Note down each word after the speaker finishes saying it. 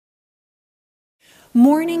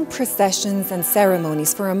Mourning processions and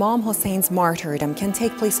ceremonies for Imam Hussein's martyrdom can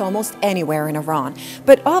take place almost anywhere in Iran,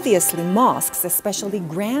 but obviously mosques, especially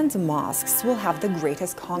grand mosques, will have the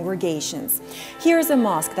greatest congregations. Here's a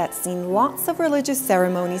mosque that's seen lots of religious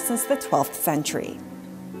ceremonies since the 12th century.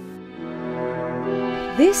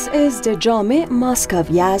 This is the Jameh Mosque of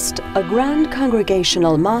Yazd, a grand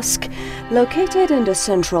congregational mosque located in the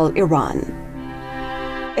central Iran.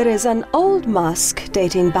 It is an old mosque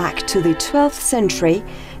dating back to the 12th century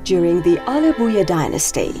during the Al-e-Buyeh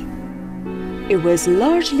dynasty. It was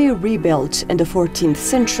largely rebuilt in the 14th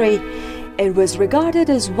century and was regarded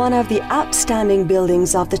as one of the outstanding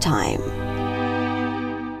buildings of the time.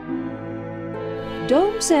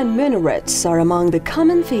 Domes and minarets are among the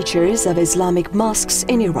common features of Islamic mosques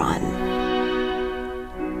in Iran.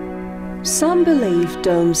 Some believe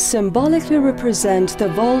domes symbolically represent the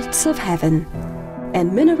vaults of heaven,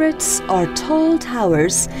 and minarets are tall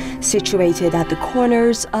towers situated at the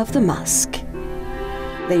corners of the mosque.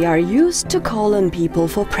 They are used to call on people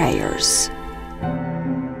for prayers.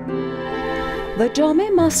 The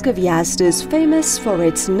Jameh Mosque of Yazd is famous for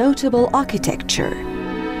its notable architecture.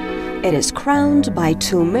 It is crowned by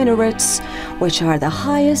two minarets, which are the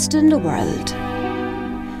highest in the world.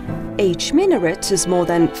 Each minaret is more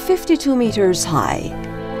than 52 meters high.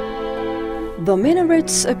 The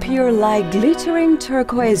minarets appear like glittering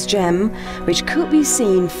turquoise gem, which could be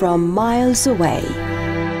seen from miles away.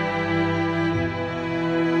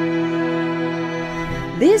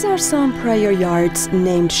 These are some prayer yards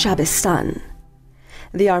named Shabistan.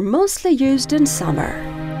 They are mostly used in summer.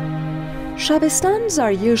 Shabistans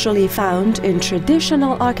are usually found in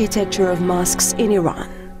traditional architecture of mosques in Iran.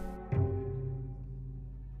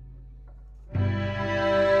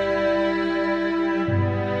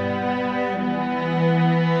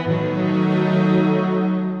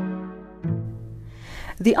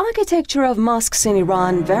 The architecture of mosques in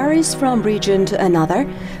Iran varies from region to another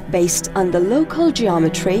based on the local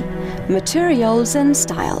geometry, materials, and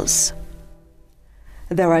styles.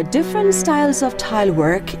 There are different styles of tile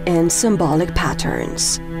work and symbolic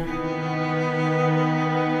patterns.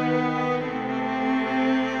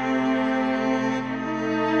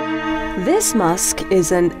 This mosque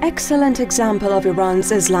is an excellent example of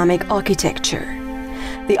Iran's Islamic architecture.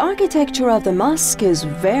 The architecture of the mosque is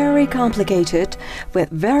very complicated with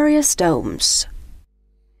various domes.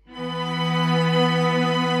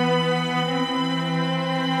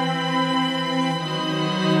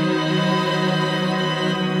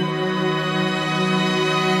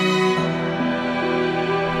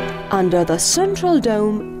 Under the central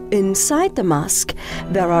dome, inside the mosque,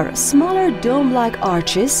 there are smaller dome-like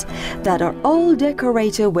arches that are all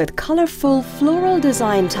decorated with colorful floral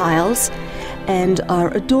design tiles and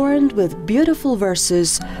are adorned with beautiful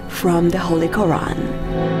verses from the Holy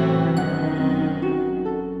Quran.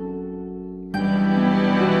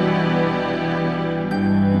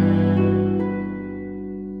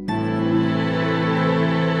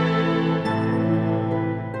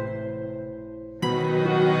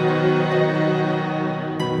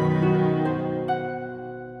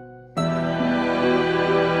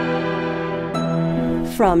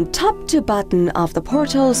 From top to bottom of the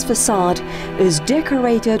portal's facade is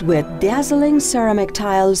decorated with dazzling ceramic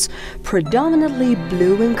tiles, predominantly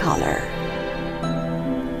blue in color.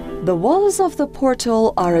 The walls of the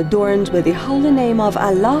portal are adorned with the holy name of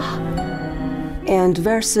Allah and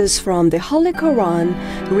verses from the Holy Quran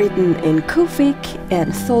written in Kufic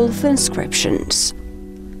and Thoth inscriptions.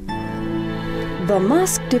 The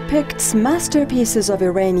mosque depicts masterpieces of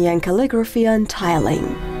Iranian calligraphy and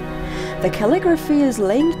tiling. The calligraphy is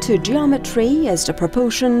linked to geometry as the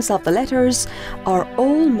proportions of the letters are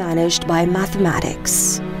all managed by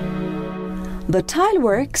mathematics. The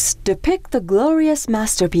tileworks depict the glorious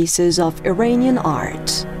masterpieces of Iranian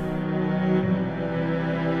art.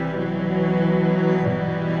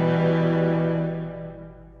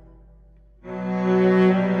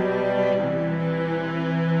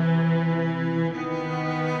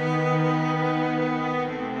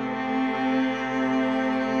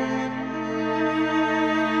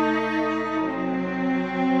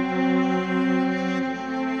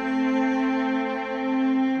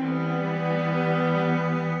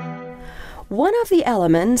 One of the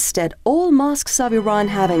elements that all mosques of Iran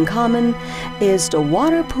have in common is the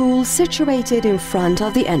water pool situated in front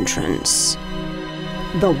of the entrance.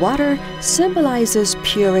 The water symbolizes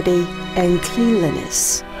purity and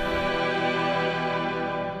cleanliness.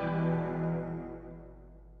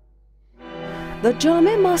 The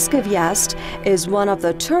Jameh Mosque of Yazd is one of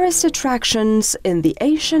the tourist attractions in the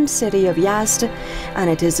ancient city of Yazd, and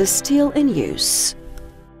it is still in use.